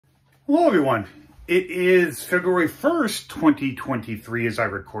Hello everyone, it is February 1st, 2023 as I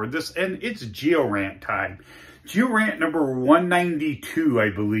record this, and it's Geo-Rant time. Geo-Rant number 192, I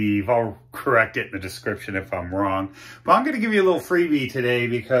believe. I'll correct it in the description if I'm wrong. But I'm going to give you a little freebie today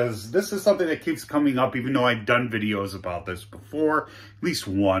because this is something that keeps coming up even though I've done videos about this before. At least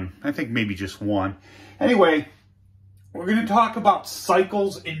one. I think maybe just one. Anyway, we're going to talk about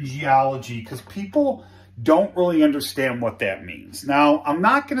cycles in geology because people don't really understand what that means. Now, I'm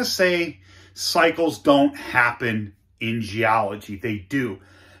not going to say cycles don't happen in geology. They do.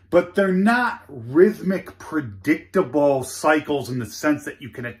 But they're not rhythmic, predictable cycles in the sense that you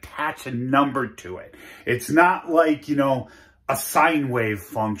can attach a number to it. It's not like, a sine wave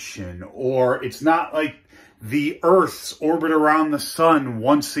function, or it's not like the Earth's orbit around the sun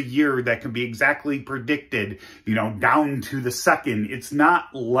once a year that can be exactly predicted, down to the second. It's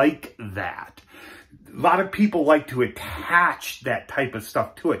not like that. A lot of people like to attach that type of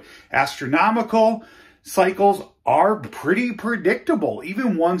stuff to it. Astronomical cycles are pretty predictable,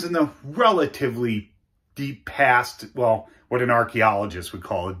 even ones in the relatively deep past, well, what an archaeologist would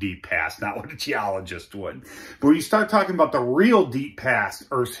call a deep past, not what a geologist would. But when you start talking about the real deep past,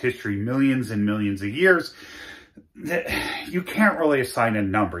 Earth's history, millions and millions of years, you can't really assign a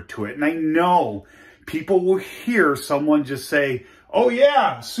number to it. And I know people will hear someone just say, oh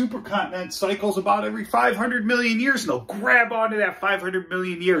yeah, supercontinent cycles about every 500 million years. And they'll grab onto that 500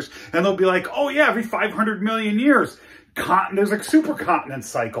 million years. And they'll be like, oh yeah, every 500 million years, there's a supercontinent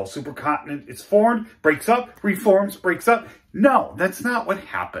cycle. Supercontinent is formed, breaks up, reforms, breaks up. No, that's not what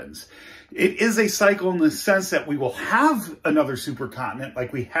happens. It is a cycle in the sense that we will have another supercontinent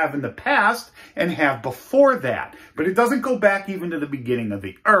like we have in the past and have before that. But it doesn't go back even to the beginning of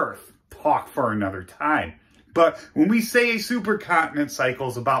the Earth. Talk for another time. But when we say a supercontinent cycle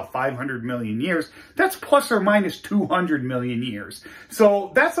is about 500 million years, that's plus or minus 200 million years.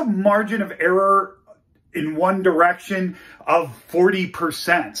 So that's a margin of error in one direction of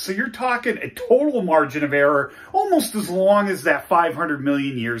 40%. So you're talking a total margin of error almost as long as that 500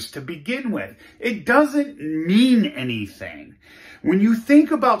 million years to begin with. It doesn't mean anything. When you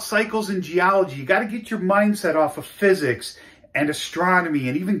think about cycles in geology, you got to get your mindset off of physics and astronomy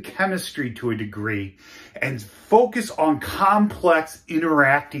and even chemistry to a degree and focus on complex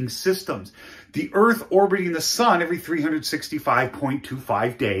interacting systems. The Earth orbiting the sun every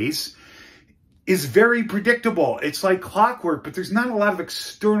 365.25 days is very predictable. It's like clockwork, but there's not a lot of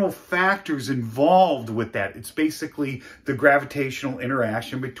external factors involved with that. It's basically the gravitational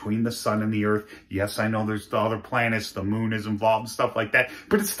interaction between the sun and the Earth. Yes, I know there's the other planets, the moon is involved and stuff like that,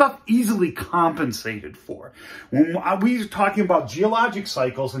 but it's stuff easily compensated for. When we are talking about geologic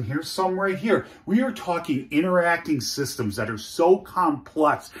cycles, and here's some right here, we are talking interacting systems that are so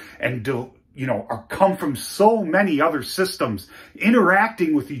complex and come from so many other systems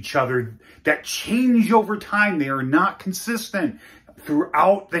interacting with each other that change over time. They are not consistent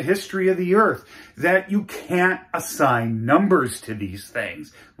throughout the history of the Earth, that you can't assign numbers to these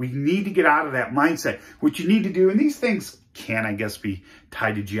things. We need to get out of that mindset. What you need to do, and these things can, I guess, be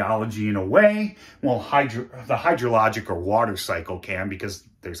tied to geology in a way. Well, the hydrologic or water cycle can, because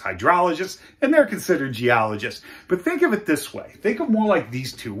there's hydrologists and they're considered geologists. But think of it this way. Think of more like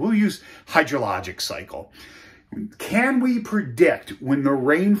these two. We'll use hydrologic cycle. Can we predict when the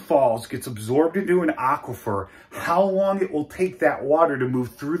rain falls, gets absorbed into an aquifer, how long it will take that water to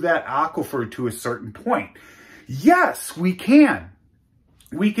move through that aquifer to a certain point? Yes, we can.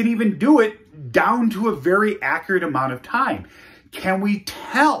 We can even do it down to a very accurate amount of time. Can we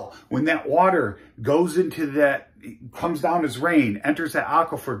tell when that water goes into that, comes down as rain, enters that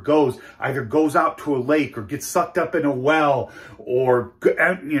aquifer, either goes out to a lake or gets sucked up in a well or,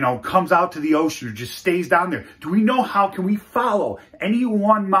 comes out to the ocean or just stays down there? Do we know how? Can we follow any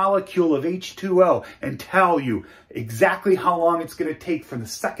one molecule of H2O and tell you exactly how long it's going to take from the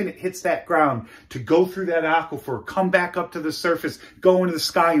second it hits that ground to go through that aquifer, come back up to the surface, go into the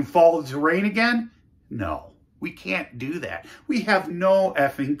sky and fall into rain again? No. We can't do that. We have no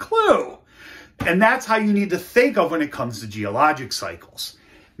effing clue. And that's how you need to think of when it comes to geologic cycles.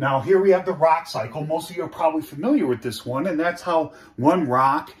 Now, here we have the rock cycle. Most of you are probably familiar with this one, and that's how one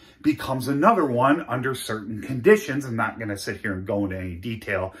rock becomes another one under certain conditions. I'm not going to sit here and go into any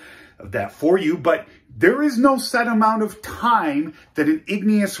detail of that for you, but there is no set amount of time that an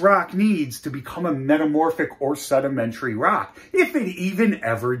igneous rock needs to become a metamorphic or sedimentary rock, if it even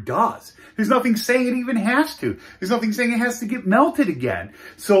ever does. There's nothing saying it even has to. There's nothing saying it has to get melted again.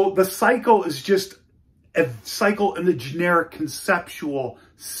 So the cycle is just a cycle in the generic conceptual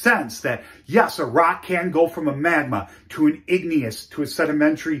sense that, yes, a rock can go from a magma to an igneous to a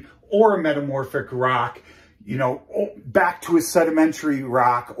sedimentary or a metamorphic rock you know, back to a sedimentary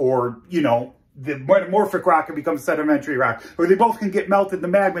rock, or, you know, the metamorphic rock can become sedimentary rock, or they both can get melted in the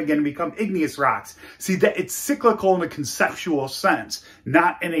magma again and become igneous rocks. See, that it's cyclical in a conceptual sense,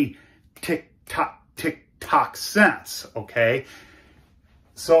 not in a tick-tock sense, okay?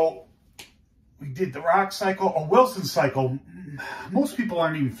 So we did the rock cycle, a Wilson cycle. Most people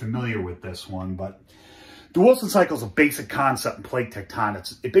aren't even familiar with this one, but the Wilson cycle is a basic concept in plate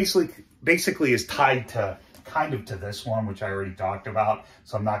tectonics. It basically is tied to kind of to this one, which I already talked about,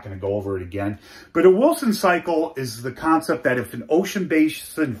 so I'm not going to go over it again. But a Wilson cycle is the concept that if an ocean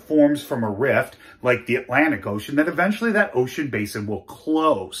basin forms from a rift, like the Atlantic Ocean, then eventually that ocean basin will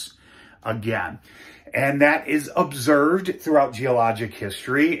close again. And that is observed throughout geologic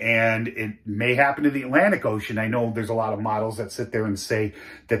history, and it may happen to the Atlantic Ocean. I know there's a lot of models that sit there and say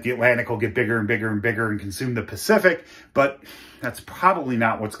that the Atlantic will get bigger and bigger and bigger and consume the Pacific, but that's probably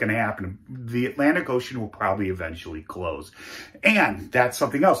not what's going to happen. The Atlantic Ocean will probably eventually close. And that's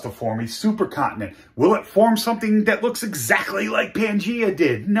something else, to form a supercontinent. Will it form something that looks exactly like Pangea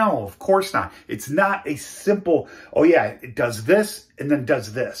did? No, of course not. It's not a simple, oh yeah, it does this and then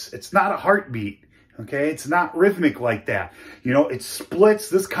does this. It's not a heartbeat. Okay, it's not rhythmic like that. You know, it splits.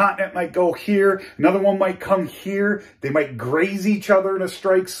 This continent might go here. Another one might come here. They might graze each other in a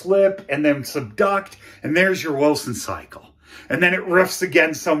strike slip and then subduct. And there's your Wilson cycle. And then it rifts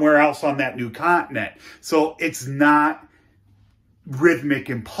again somewhere else on that new continent. So it's not rhythmic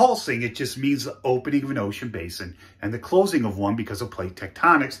and pulsing. It just means the opening of an ocean basin and the closing of one because of plate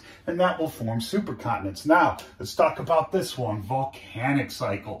tectonics. And that will form supercontinents. Now, let's talk about this one, volcanic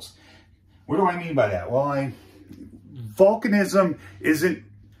cycles. What do I mean by that? Well, volcanism isn't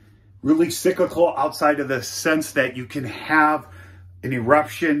really cyclical outside of the sense that you can have an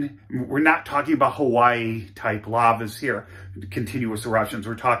eruption. We're not talking about Hawaii-type lavas here, continuous eruptions.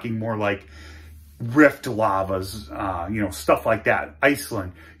 We're talking more like rift lavas, you know, stuff like that.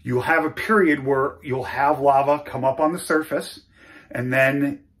 Iceland. You'll have a period where you'll have lava come up on the surface, and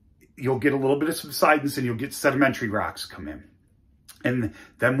then you'll get a little bit of subsidence, and you'll get sedimentary rocks come in. And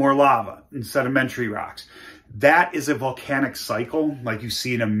then more lava and sedimentary rocks. That is a volcanic cycle like you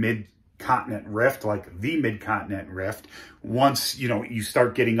see in a mid-continent rift, like the mid-continent rift. Once, you know, you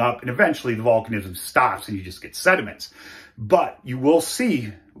start getting up, and eventually the volcanism stops and you just get sediments. But you will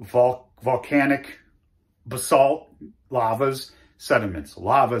see volcanic basalt, lavas, sediments,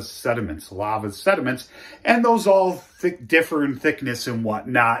 lavas, sediments, lavas, sediments, and those all differ in thickness and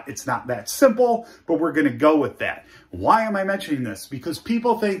whatnot. It's not that simple, but we're going to go with that. Why am I mentioning this? Because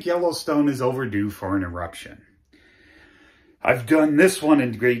people think Yellowstone is overdue for an eruption. I've done this one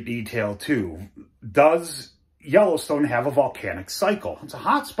in great detail too. Does Yellowstone have a volcanic cycle? It's a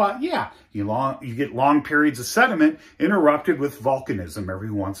hot spot, yeah. You get long periods of sediment interrupted with volcanism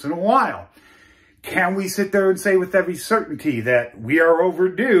every once in a while. Can we sit there and say with every certainty that we are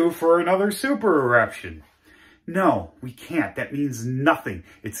overdue for another super eruption? No, we can't. That means nothing.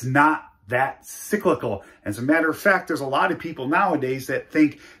 It's not that cyclical. As a matter of fact, there's a lot of people nowadays that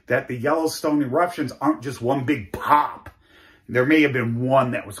think that the Yellowstone eruptions aren't just one big pop. There may have been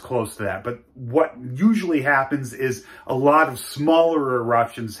one that was close to that, but what usually happens is a lot of smaller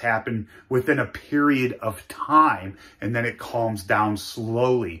eruptions happen within a period of time, and then it calms down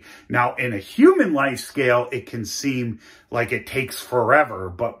slowly. Now, in a human life scale, it can seem like it takes forever,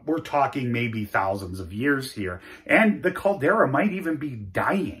 but we're talking maybe thousands of years here. And the caldera might even be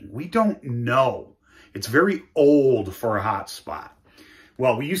dying. We don't know. It's very old for a hot spot.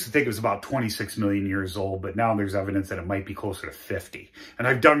 Well, we used to think it was about 26 million years old, but now there's evidence that it might be closer to 50. And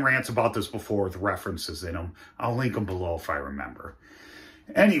I've done rants about this before with references in them. I'll link them below if I remember.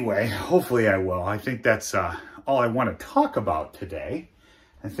 Anyway, hopefully I will. I think that's all I want to talk about today.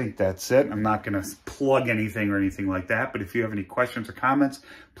 I think that's it. I'm not going to plug anything or anything like that, but if you have any questions or comments,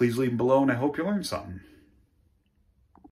 please leave them below, and I hope you learned something.